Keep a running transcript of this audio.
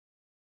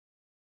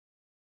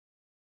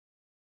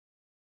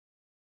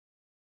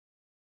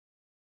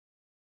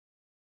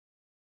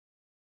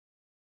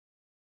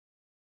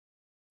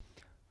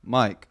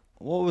Mike,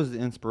 what was the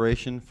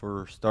inspiration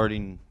for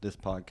starting this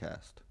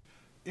podcast?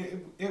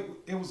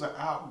 It was an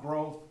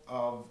outgrowth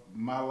of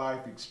my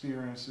life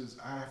experiences.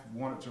 I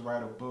wanted to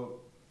write a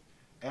book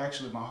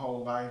actually my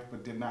whole life,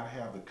 but did not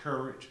have the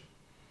courage.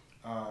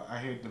 I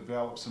had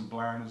developed some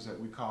blinders that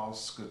we call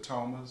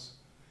scotomas,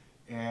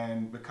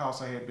 and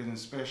because I had been in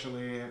special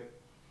ed,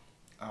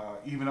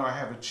 even though I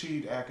have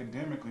achieved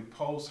academically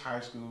post high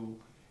school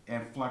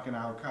and flunking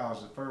out of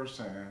college the first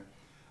time,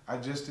 I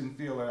just didn't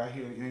feel that I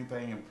had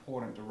anything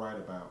important to write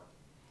about.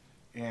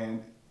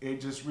 And it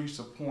just reached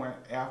a point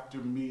after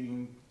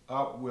meeting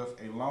up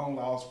with a long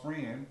lost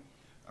friend,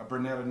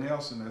 Bernetta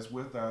Nelson, that's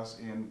with us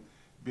in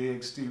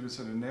Big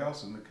Stevenson and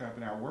Nelson, the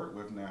company I work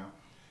with now.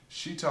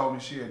 She told me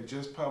she had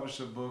just published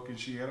a book and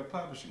she had a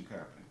publishing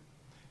company.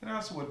 And I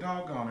said, well,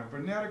 doggone it, if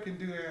Bernetta can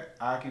do that,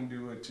 I can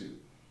do it too.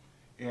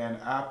 And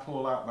I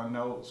pulled out my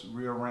notes,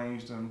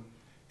 rearranged them,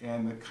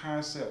 and the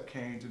concept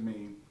came to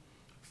me,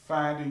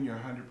 finding your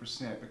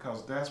 100%,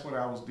 because that's what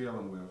I was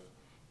dealing with,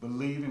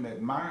 believing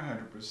that my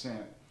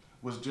 100%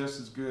 was just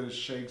as good as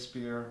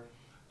Shakespeare,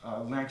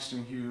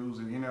 Langston Hughes,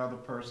 and any other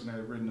person that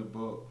had written a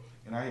book,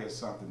 and I had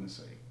something to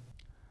say.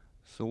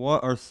 So,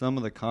 what are some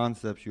of the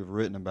concepts you've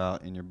written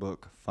about in your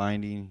book,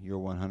 Finding Your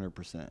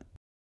 100%?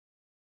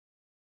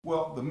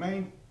 Well, the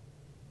main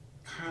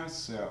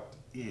concept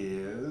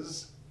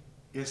is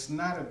it's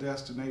not a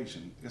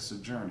destination, it's a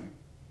journey.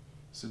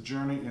 It's a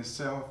journey in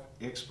self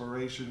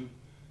exploration,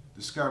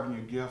 discovering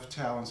your gift,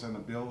 talents, and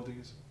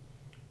abilities,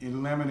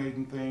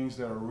 eliminating things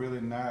that are really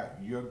not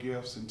your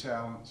gifts and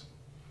talents,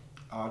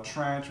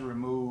 trying to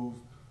remove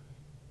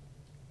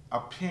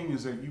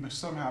opinions that you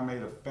somehow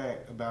made a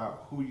fact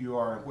about who you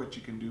are and what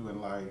you can do in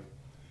life.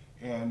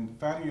 And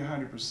finding your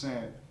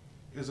 100%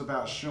 is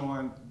about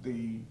showing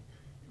the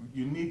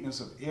uniqueness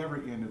of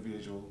every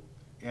individual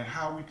and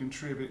how we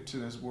contribute to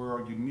this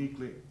world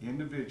uniquely,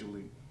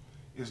 individually,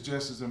 is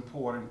just as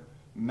important,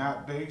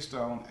 not based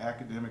on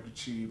academic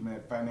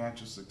achievement,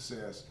 financial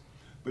success,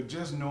 but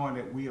just knowing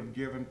that we have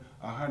given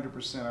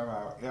 100% of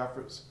our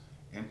efforts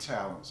and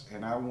talents.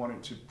 And I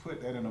wanted to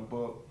put that in a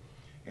book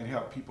and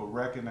help people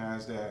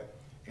recognize that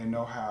and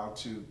know how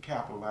to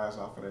capitalize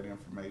off of that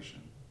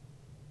information.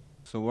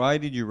 So, why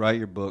did you write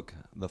your book,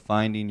 The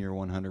Finding Your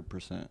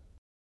 100%?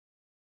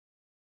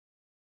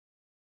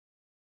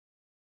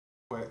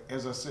 But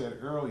as I said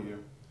earlier,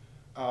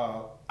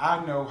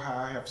 I know how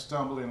I have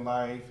stumbled in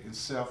life in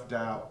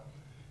self-doubt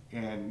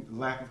and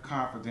lack of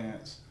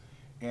confidence.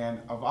 And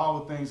of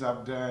all the things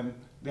I've done,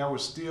 there were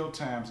still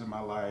times in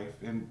my life,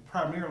 and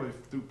primarily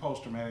through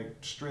post-traumatic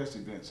stress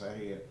events I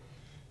had,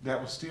 that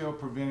was still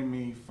preventing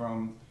me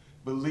from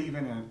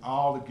believing in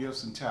all the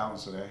gifts and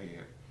talents that I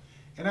had.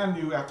 And I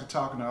knew after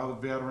talking to other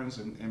veterans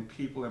and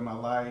people in my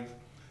life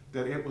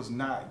that it was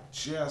not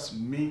just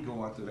me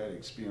going through that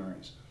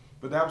experience,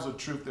 but that was a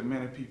truth that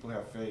many people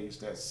have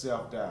faced, that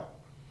self-doubt.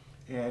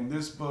 And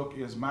this book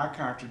is my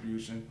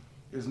contribution.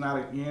 It's not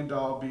an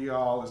end-all,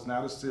 be-all. It's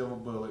not a silver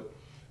bullet,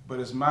 but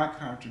it's my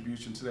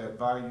contribution to that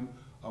volume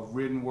of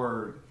written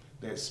word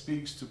that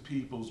speaks to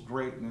people's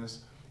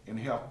greatness and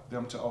help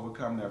them to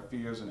overcome their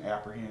fears and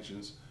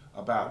apprehensions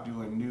about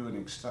doing new and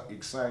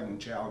exciting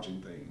and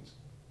challenging things.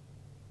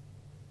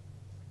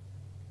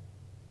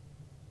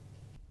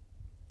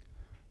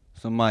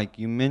 So, Mike,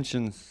 you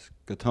mentioned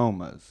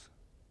scotomas.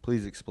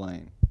 Please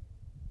explain.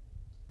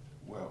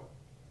 Well,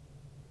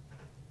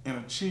 in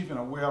achieving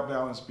a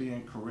well-balanced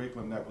being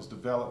curriculum that was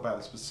developed by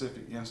the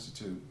specific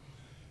institute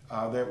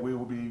that we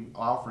will be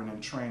offering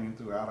and training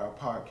throughout our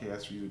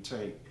podcast for you to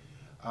take,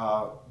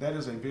 that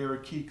is a very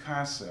key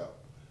concept.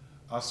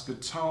 A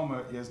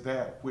scotoma is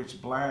that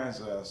which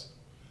blinds us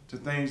to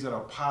things that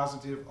are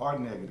positive or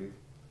negative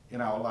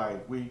in our life.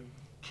 We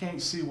can't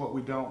see what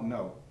we don't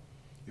know.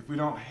 If we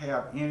don't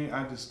have any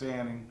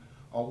understanding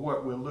of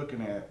what we're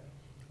looking at,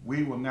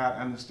 we will not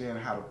understand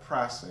how to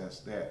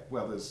process that,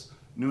 whether it's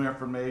new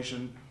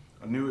information,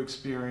 a new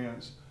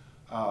experience.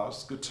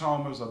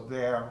 Scotomas are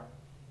there,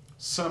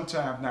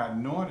 sometimes not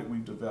knowing that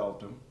we've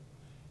developed them,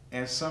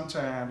 and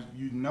sometimes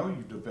you know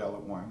you've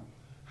developed one.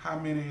 How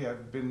many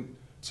have been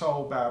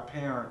told by a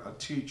parent, a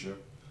teacher,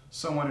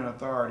 someone in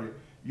authority,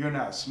 you're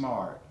not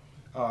smart,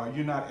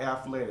 you're not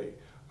athletic,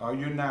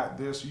 you're not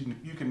this,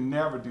 you can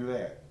never do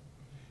that.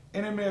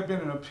 And it may have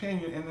been an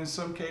opinion, and in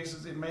some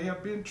cases it may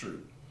have been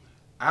true.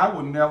 I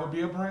will never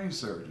be a brain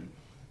surgeon.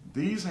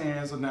 These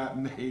hands are not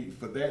made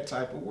for that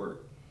type of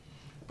work.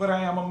 But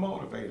I am a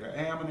motivator,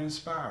 I am an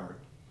inspirer.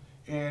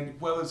 And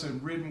whether it's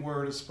in written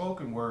word or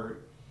spoken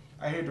word,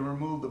 I had to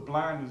remove the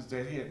blinders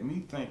that had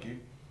me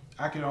thinking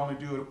I could only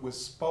do it with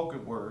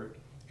spoken word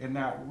and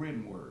not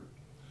written word.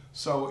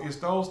 So it's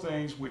those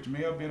things which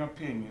may have been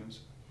opinions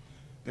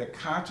that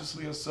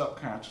consciously or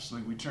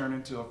subconsciously we turn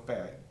into a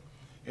fact.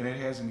 And it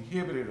has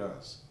inhibited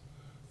us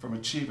from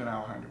achieving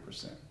our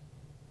 100%.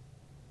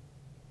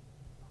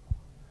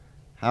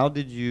 How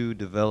did you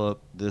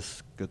develop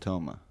this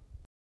scotoma?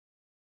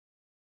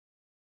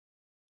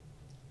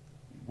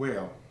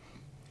 Well,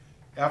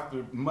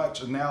 after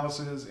much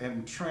analysis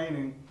and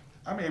training,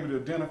 I'm able to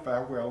identify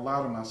where a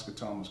lot of my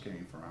scotomas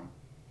came from.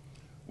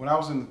 When I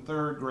was in the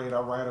third grade, I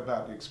write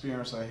about the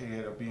experience I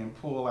had of being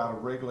pulled out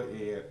of regular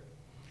ed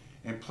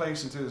and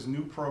placed into this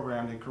new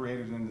program they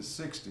created in the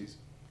 60s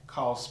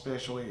called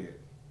special ed.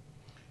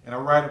 And I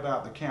write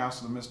about the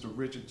counselor, Mr.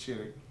 Richard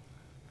Chittick.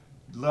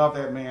 Loved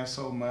that man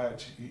so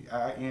much.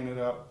 I ended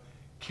up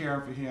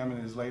caring for him in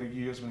his later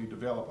years when he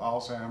developed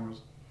Alzheimer's.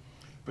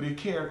 But he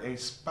carried a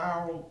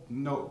spiral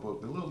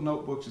notebook, the little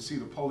notebooks you see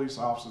the police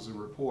officers and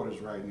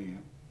reporters writing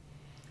in.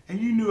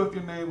 And you knew if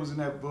your name was in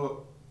that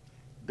book,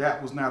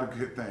 that was not a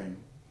good thing.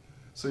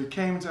 So he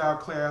came into our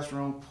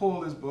classroom,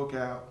 pulled his book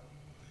out,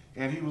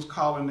 and he was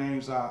calling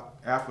names out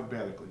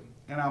alphabetically.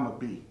 And I'm a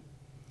B.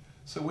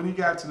 So when he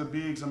got to the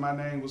B's and my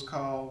name was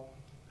called,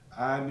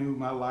 I knew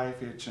my life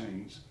had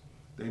changed.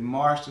 They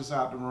marched us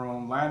out the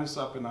room, lined us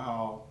up in the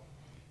hall,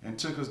 and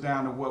took us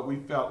down to what we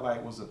felt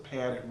like was a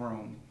padded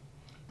room,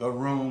 the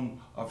room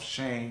of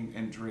shame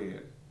and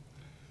dread.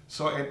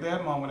 So at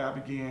that moment, I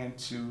began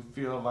to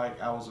feel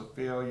like I was a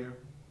failure,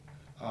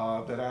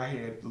 that I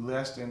had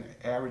less than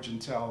average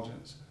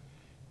intelligence,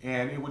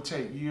 and it would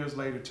take years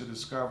later to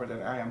discover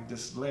that I am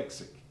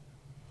dyslexic.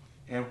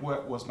 And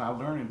what was my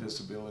learning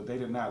disability? They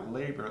did not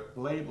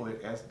label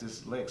it as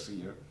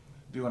dyslexia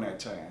during that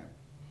time.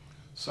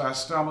 So I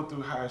stumbled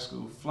through high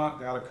school,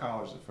 flunked out of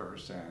college the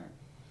first time,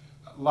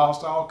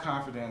 lost all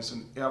confidence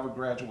in ever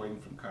graduating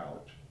from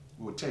college.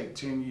 It would take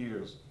 10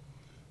 years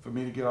for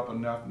me to get up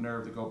enough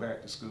nerve to go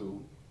back to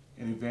school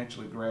and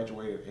eventually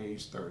graduate at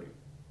age 30.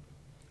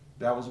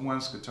 That was one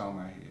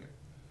scotoma I had.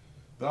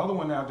 The other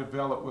one I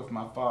developed with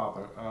my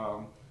father.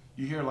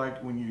 You hear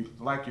like when you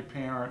like your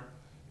parent,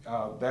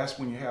 that's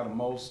when you have the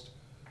most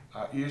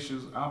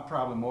issues. I'm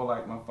probably more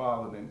like my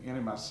father than any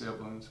of my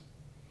siblings.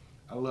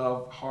 I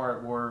love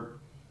hard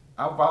work.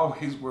 I've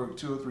always worked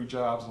 2 or 3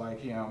 jobs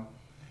like him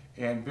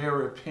and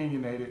very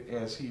opinionated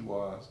as he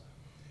was.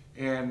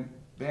 And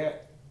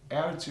that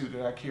attitude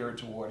that I carried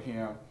toward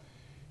him,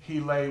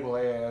 he labeled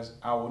as,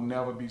 I will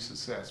never be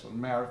successful.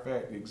 Matter of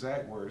fact, the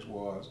exact words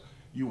was,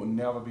 you will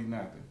never be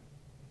nothing.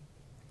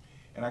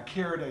 And I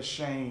carried that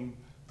shame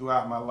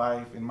throughout my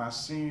life. In my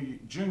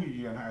junior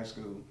year in high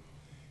school,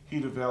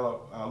 he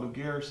developed Lou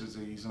Gehrig's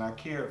disease, and I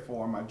cared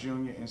for him my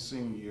junior and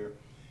senior year.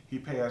 He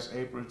passed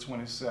April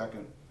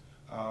 22nd,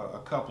 a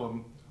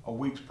couple of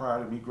weeks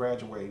prior to me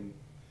graduating.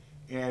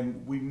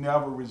 And we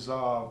never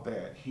resolved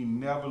that. He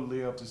never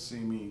lived to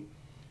see me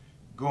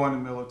go in the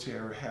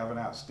military, have an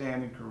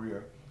outstanding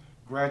career,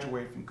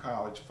 graduate from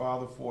college,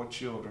 father 4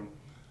 children,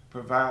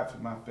 provide for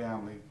my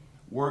family,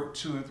 work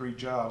 2 and 3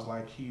 jobs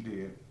like he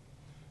did.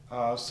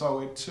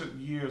 So it took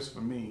years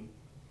for me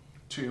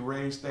to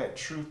erase that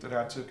truth that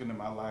I took into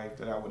my life,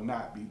 that I would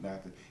not be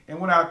nothing. And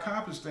when I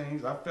accomplished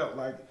things, I felt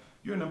like,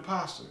 you're an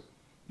imposter.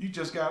 You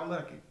just got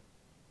lucky.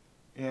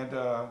 And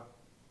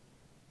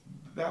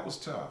that was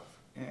tough.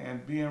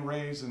 And being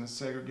raised in the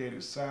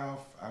segregated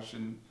South, I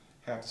shouldn't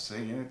have to say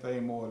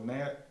anything more than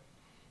that.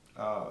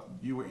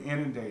 You were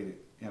inundated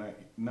in a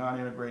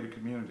non-integrated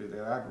community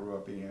that I grew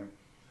up in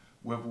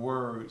with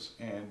words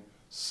and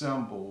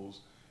symbols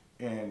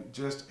and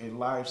just a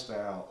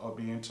lifestyle of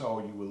being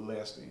told you were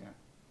less than.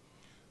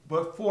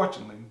 But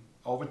fortunately,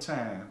 over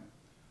time,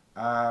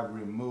 I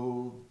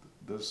removed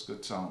the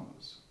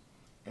scotomas.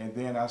 And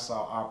then I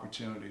saw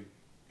opportunity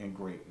and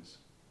greatness.